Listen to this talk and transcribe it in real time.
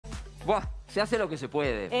Buah, se hace lo que se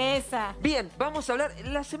puede. Esa. Bien, vamos a hablar.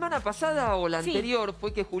 La semana pasada o la Sí. anterior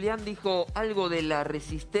fue que Julián dijo algo de la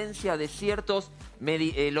resistencia de ciertos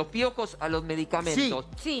los piojos a los medicamentos.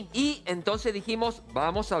 Sí. Y entonces dijimos,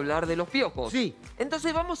 vamos a hablar de los piojos. Sí.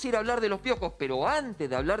 Entonces vamos a ir a hablar de los piojos, pero antes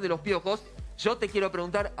de hablar de los piojos, yo te quiero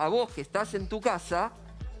preguntar a vos que estás en tu casa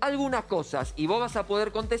algunas cosas y vos vas a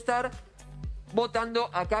poder contestar votando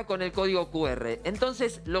acá con el código QR.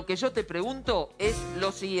 Entonces, lo que yo te pregunto es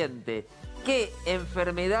lo siguiente. ¿Qué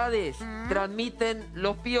enfermedades transmiten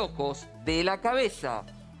los piojos de la cabeza?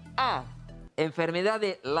 A, enfermedad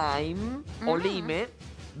de Lyme o Lyme.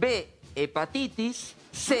 B, hepatitis.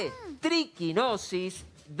 C, triquinosis.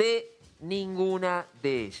 D, ninguna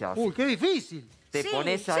de ellas. Uy, qué difícil. Te Sí,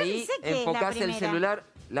 pones yo ahí, ni sé qué es la enfocás el primera. celular.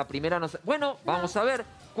 La primera no sé. Bueno, vamos a ver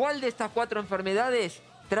cuál de estas 4 enfermedades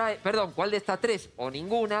cuál de estas 3 o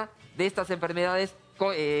ninguna de estas enfermedades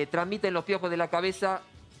transmiten los piojos de la cabeza.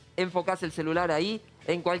 Enfocás el celular ahí.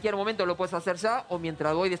 En cualquier momento lo puedes hacer ya o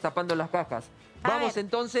mientras voy destapando las cajas. Vamos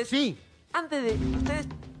entonces. Sí. Antes de... ¿Ustedes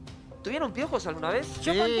tuvieron piojos alguna vez?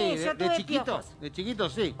 Yo conté, yo tuve chiquito. piojos. De chiquito,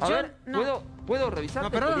 sí. A Yo ver, no. ¿puedo revisar?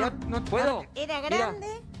 No, pero ¿Puedo? Era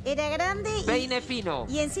Mira, grande peine fino.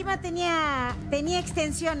 y encima tenía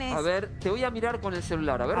extensiones. A ver, te voy a mirar con el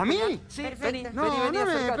celular. A ver, ¿A mí? Julián. Sí, Perfecto. vení, No, vení, no,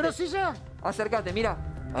 acércate. pero sí ya. Acércate, mira.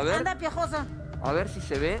 A ver, Anda, piojoso. a ver si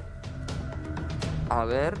se ve. A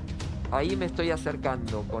ver, ahí me estoy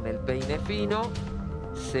acercando con el peine fino.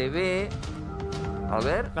 Se ve. A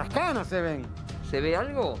ver, Las canas se ven. ¿se ve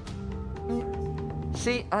algo?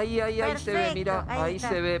 Sí, ahí se ve, Perfecto, mira, ahí ahí está.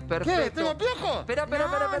 se ve, perfecto. ¿Qué? ¿Tengo piojos? Espera, No, que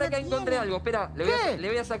no encontré tiene. algo. Espera, ¿Qué? le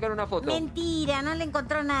voy a sacar una foto. Mentira, no le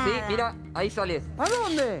encontró nada. Sí, mira, ahí sale. ¿A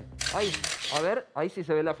dónde? Ahí, a ver, ahí sí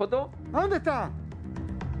se ve la foto. ¿A dónde está?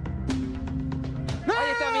 ¡No!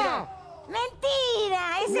 Ahí está, mira.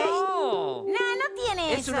 Mentira, ese. No. No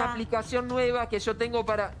tiene Es eso. una aplicación nueva que yo tengo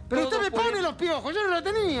para... Pero usted todos me pone podemos- los piojos, yo no lo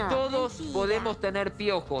tenía. Todos Mentira. podemos tener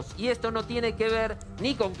piojos. Y esto no tiene que ver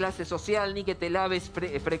ni con clase social, ni que te laves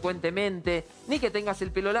frecuentemente, ni que tengas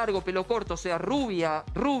el pelo largo, pelo corto, sea rubia,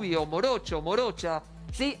 rubio, morocho, morocha.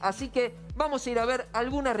 ¿Sí? Así que vamos a ir a ver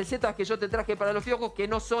algunas recetas que yo te traje para los piojos que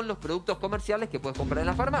no son los productos comerciales que puedes comprar en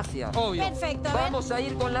la farmacia. Obvio. Perfecto, a ver. Vamos a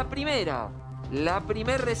ir con la primera. La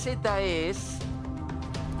primera receta es...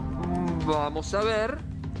 Vamos a ver.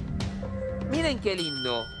 Miren qué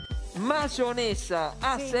lindo. Mayonesa,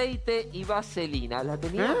 aceite y vaselina. ¿La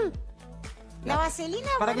tenían? ¿Eh? La vaselina,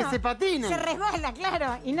 Para bueno, que se patinen. se resbala,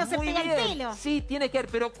 claro, y no se Muy pega bien. el pelo. Sí, tiene que ver.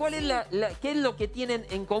 Pero ¿cuál es qué es lo que tienen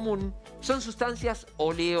en común? Son sustancias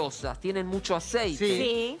oleosas. Tienen mucho aceite.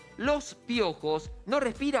 Sí. Los piojos no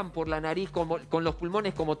respiran por la nariz con los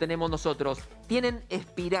pulmones como tenemos nosotros. Tienen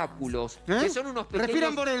espiráculos, que son unos pequeños...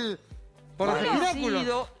 Respiran por el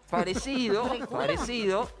espiráculo. Parecido,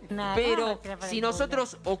 No, pero respira por si el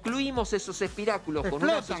nosotros ocluimos esos espiráculos con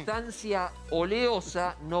una Explotan. sustancia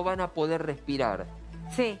oleosa, no van a poder respirar.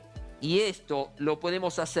 Sí. Y esto lo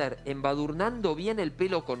podemos hacer embadurnando bien el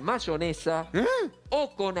pelo con mayonesa,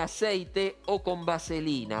 o con aceite, o con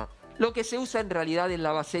vaselina. Lo que se usa en realidad en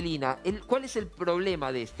la vaselina. ¿Cuál es el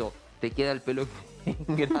problema de esto? Te queda el pelo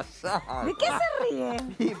engrasado. ¿De qué se ríe?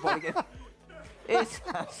 Sí, porque es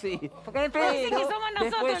así. Porque parece que Pero somos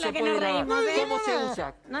después nosotros se los que puede nos lavar. reímos. ¿Cómo se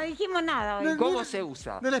usa? No dijimos nada hoy. ¿Cómo se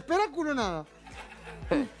usa? Del espiráculo nada.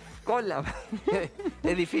 Con la...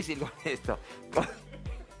 Es difícil con esto.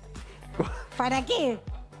 ¿Para qué?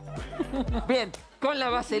 Bien, con la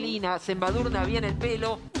vaselina se embadurna bien el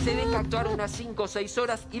pelo, se deja actuar unas 5 o 6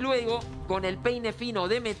 horas y luego con el peine fino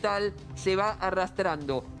de metal se va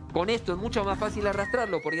arrastrando. Con esto es mucho más fácil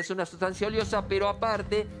arrastrarlo porque es una sustancia oleosa, pero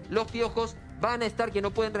aparte los piojos van a estar que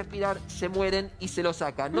no pueden respirar, se mueren y se lo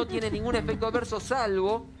sacan. No tiene ningún efecto adverso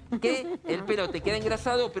salvo que el pelo te queda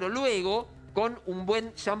engrasado, pero luego con un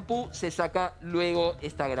buen shampoo se saca luego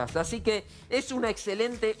esta grasa. Así que es una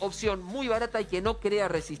excelente opción, muy barata y que no crea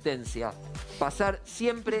resistencia. Pasar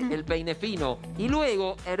siempre el peine fino y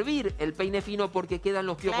luego hervir el peine fino porque quedan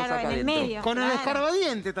los piojos Claro, acá en el adentro. medio. Con el Claro.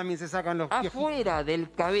 escarbadiente también se sacan los piojos. Afuera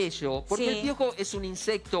del cabello, porque Sí. el piojo es un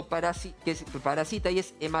insecto que parasita y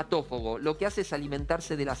es hematófago. Lo que hace es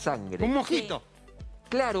alimentarse de la sangre. Un mojito.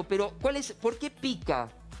 Claro, pero ¿por qué pica?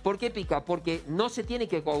 ¿Por qué pica? Porque no se tiene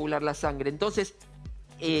que coagular la sangre. Entonces,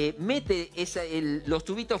 mete los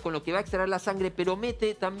tubitos con los que va a extraer la sangre, pero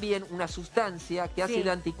mete también una sustancia que hace Sí. de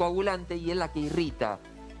anticoagulante y es la que irrita.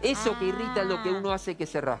 Eso que irrita es lo que uno hace que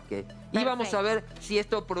se rasque. Y vamos a ver si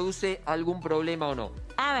esto produce algún problema o no.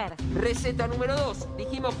 A ver. Receta número 2.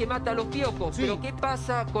 Dijimos que mata a los piojos, Sí. pero ¿qué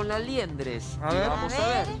pasa con las liendres? A ver. Vamos A a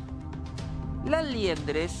ver. ver. Las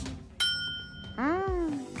liendres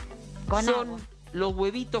Con son agua. los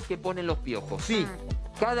huevitos que ponen los piojos. Sí.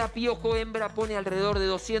 Cada piojo hembra pone alrededor de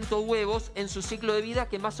 200 huevos en su ciclo de vida,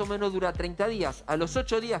 que más o menos dura 30 días. A los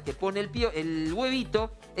 8 días que pone el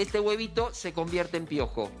huevito, este huevito se convierte en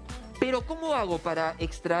piojo. Pero ¿cómo hago para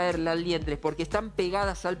extraer las liendres? Porque están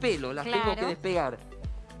pegadas al pelo, las tengo que despegar.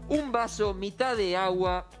 Un vaso, mitad de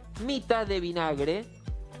agua, mitad de vinagre.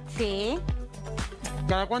 Sí.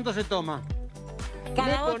 ¿Cada cuánto se toma?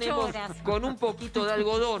 Cada 8 ponemos horas. con un poquito de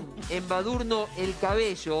algodón, embadurno el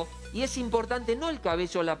cabello. Y es importante no el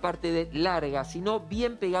cabello, la parte larga, sino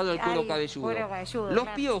bien pegado al cuero cabelludo. Los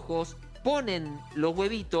piojos ponen los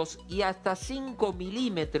huevitos y hasta 5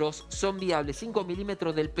 milímetros son viables, 5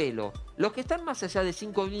 milímetros del pelo. Los que están más allá de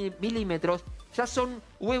 5 milímetros ya son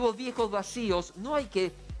huevos viejos vacíos. No hay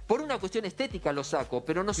que... Por una cuestión estética los saco,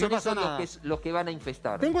 pero no son esos los que van a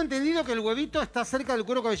infestar. Tengo entendido que el huevito está cerca del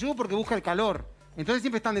cuero cabelludo porque busca el calor. Entonces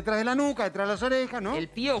siempre están detrás de la nuca, detrás de las orejas, ¿no? El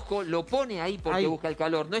piojo lo pone ahí porque busca el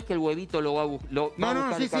calor. No es que el huevito lo va a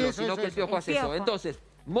buscar el calor, sino que el piojo hace eso. Entonces,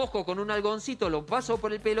 mojo con un algodoncito, lo paso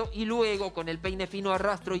por el pelo y luego con el peine fino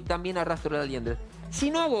arrastro y también arrastro la liendres.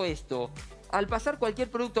 Si no hago esto, al pasar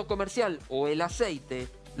cualquier producto comercial o el aceite,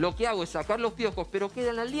 lo que hago es sacar los piojos, pero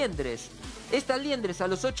quedan las liendres. Estas liendres a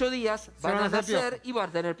los 8 días van a nacer y van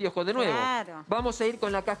a tener piojos de nuevo. Claro. Vamos a ir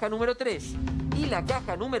con la caja número 3. Y la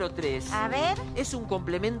caja número 3 A ver, es un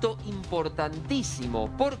complemento importantísimo.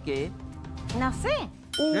 ¿Por qué? no sé.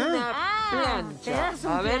 Una Te plancha. das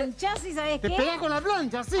un A ver, planchazo y ¿sabes Te qué? pegás con la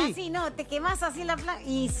plancha, sí. Así no, te quemás así la plancha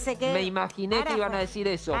y se queda. me imaginé que iban a decir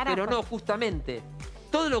eso, pero no, justamente.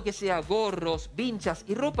 Todo lo que sea gorros, vinchas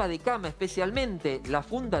y ropa de cama, especialmente la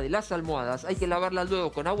funda de las almohadas, hay que lavarlas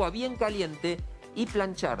luego con agua bien caliente y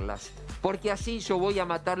plancharlas. Porque así yo voy a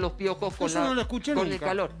matar los piojos con, Eso no lo escuché con el nunca.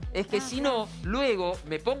 calor. Es que si no, luego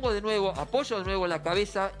me pongo de nuevo, apoyo de nuevo la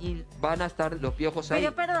cabeza y van a estar los piojos ahí.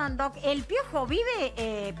 Pero perdón, Doc, ¿el piojo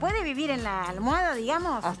puede vivir en la almohada,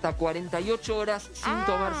 digamos? Hasta 48 horas sin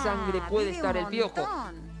tomar sangre puede vive estar un el piojo.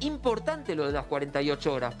 montón. Importante lo de las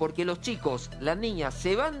 48 horas, porque los chicos, las niñas,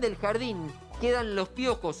 se van del jardín, quedan los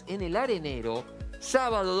piojos en el arenero,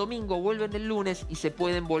 sábado, domingo, vuelven el lunes y se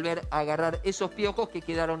pueden volver a agarrar esos piojos que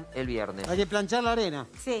quedaron el viernes. Hay que planchar la arena.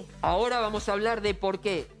 Sí. Ahora vamos a hablar de por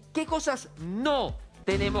qué. ¿Qué cosas no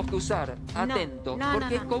tenemos que usar? Atento,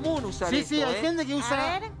 porque es común usar esto. Sí, sí, hay gente que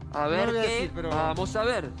usa... A ver no lo voy a qué, decir, pero... vamos a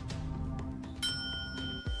ver.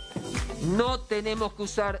 No tenemos que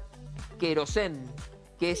usar querosén,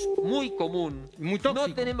 que es muy común. Muy tóxico.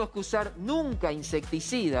 No tenemos que usar nunca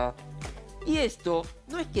insecticida. Y esto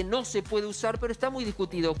no es que no se puede usar, pero está muy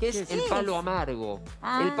discutido, que es el palo amargo.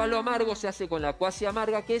 El palo amargo se hace con la cuasia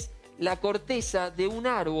amarga, que es la corteza de un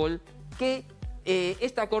árbol que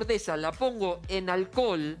esta corteza la pongo en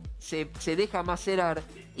alcohol, se deja macerar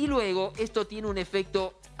y luego esto tiene un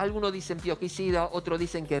efecto, algunos dicen piojicida, otros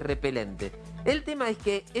dicen que es repelente. El tema es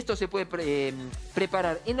que esto se puede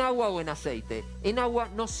preparar en agua o en aceite. En agua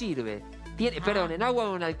no sirve. Perdón, en agua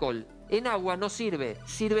o en alcohol. En agua no sirve,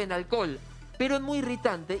 sirve en alcohol. Pero es muy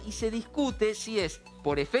irritante y se discute si es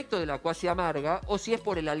por efecto de la cuasia amarga o si es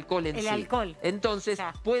por el alcohol en sí. El alcohol. Entonces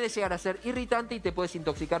puede llegar a ser irritante y te puedes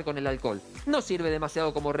intoxicar con el alcohol. No sirve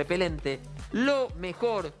demasiado como repelente. Lo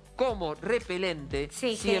mejor como repelente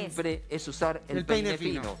siempre es usar el peine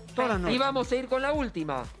fino. Y vamos a ir con la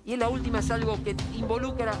última. Y la última es algo que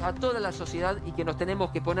involucra a toda la sociedad y que nos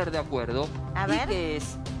tenemos que poner de acuerdo. A ver. Y que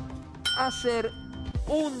es hacer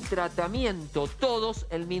un tratamiento todos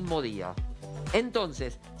el mismo día.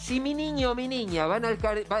 Entonces, si mi niño o mi niña van al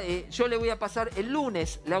yo le voy a pasar el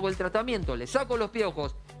lunes, le hago el tratamiento, le saco los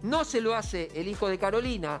piojos, no se lo hace el hijo de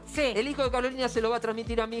Carolina, el hijo de Carolina se lo va a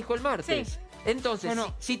transmitir a mi hijo el martes. Entonces,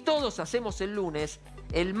 si todos hacemos el lunes,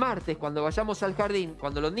 el martes cuando vayamos al jardín,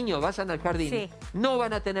 cuando los niños vayan al jardín, no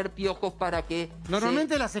van a tener piojos para que...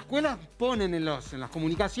 Normalmente las escuelas ponen en las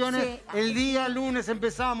comunicaciones, el día lunes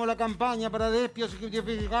empezamos la campaña para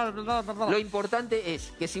despiosificar... Lo importante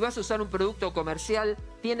es que si vas a usar un producto comercial,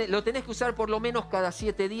 lo tenés que usar por lo menos cada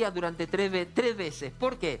 7 días durante 3 veces.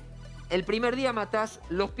 ¿Por qué? El primer día matás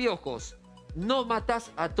los piojos. No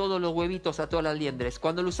matás a todos los huevitos, a todas las liendres.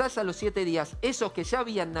 Cuando lo usás a los 7 días, esos que ya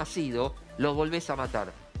habían nacido, los volvés a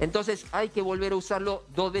matar. Entonces hay que volver a usarlo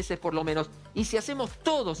 2 veces por lo menos. Y si hacemos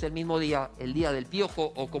todos el mismo día, el día del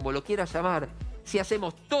piojo o como lo quieras llamar, si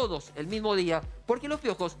hacemos todos el mismo día, porque los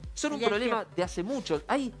piojos son un problema de hace mucho.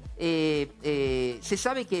 Se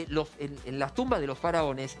sabe que en las tumbas de los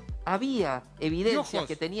faraones había evidencias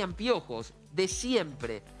que tenían piojos de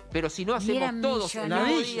siempre. Pero si no hacemos todos el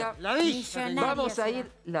mismo día, vamos a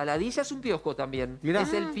ir... La ladilla es un piojo también.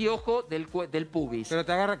 Es el piojo del pubis. Pero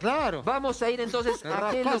te agarra, claro. Vamos a ir entonces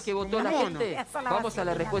a qué es lo que votó la gente. Vamos a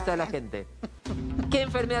la respuesta de la gente. ¿Qué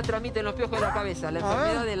enfermedad transmiten los piojos de la cabeza? ¿La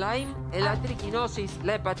enfermedad de Lyme, la triquinosis,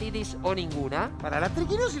 la hepatitis o ninguna? Para la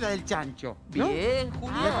triquinosis y la del chancho, ¿no? Bien,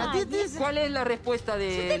 Julián. ¿Cuál es la respuesta Si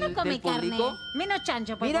usted no come del carne, público? menos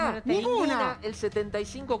chancho puede Mira, comer usted. ninguna, el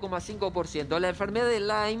 75,5%. La enfermedad de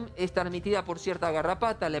Lyme es transmitida por cierta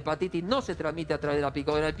garrapata, la hepatitis no se transmite a través de la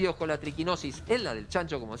picadura del piojo, la triquinosis es la del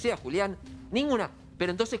chancho, como decía Julián, ninguna. Pero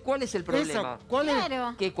entonces, ¿cuál es el problema? ¿Cuál es?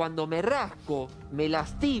 Claro. Que cuando me rasco, me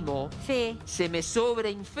lastimo, Sí. se me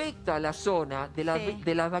sobreinfecta la zona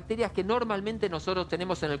de las bacterias que normalmente nosotros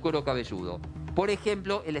tenemos en el cuero cabelludo. Por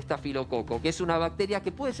ejemplo, el estafilococo, que es una bacteria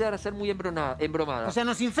que puede llegar a ser muy embromada. O sea,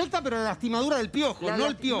 nos infecta, pero la lastimadura del piojo, no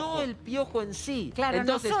el piojo. No el piojo en sí. Claro,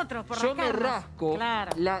 entonces, nosotros por yo me rascarnos. rasco,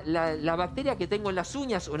 Claro. la bacteria que tengo en las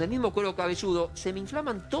uñas o en el mismo cuero cabelludo, se me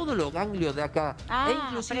inflaman todos los ganglios de acá. E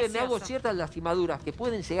inclusive me hago ciertas lastimaduras que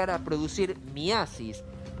pueden llegar a producir miasis,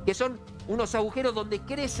 que son unos agujeros donde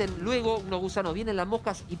crecen luego unos gusanos. Vienen las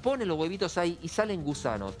moscas y ponen los huevitos ahí y salen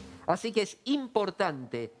gusanos. Así que es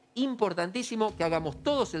importantísimo que hagamos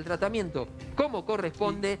todos el tratamiento como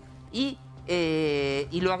corresponde y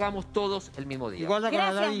lo hagamos todos el mismo día. Igual con la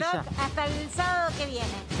Gracias, ladilla. Doc. Hasta el sábado que viene.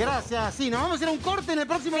 Gracias, sí, nos vamos a ir a un corte en el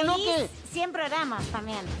próximo bloque. Feliz 100 programas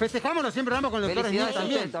también. Festejamos los 100 programas con el doctor Felicidades Smith a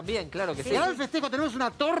ustedes también. también, claro que sí. Para el festejo tenemos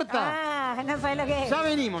una torta. Ah, no sabes lo que es. Ya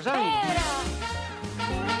venimos, ya venimos. Pedro.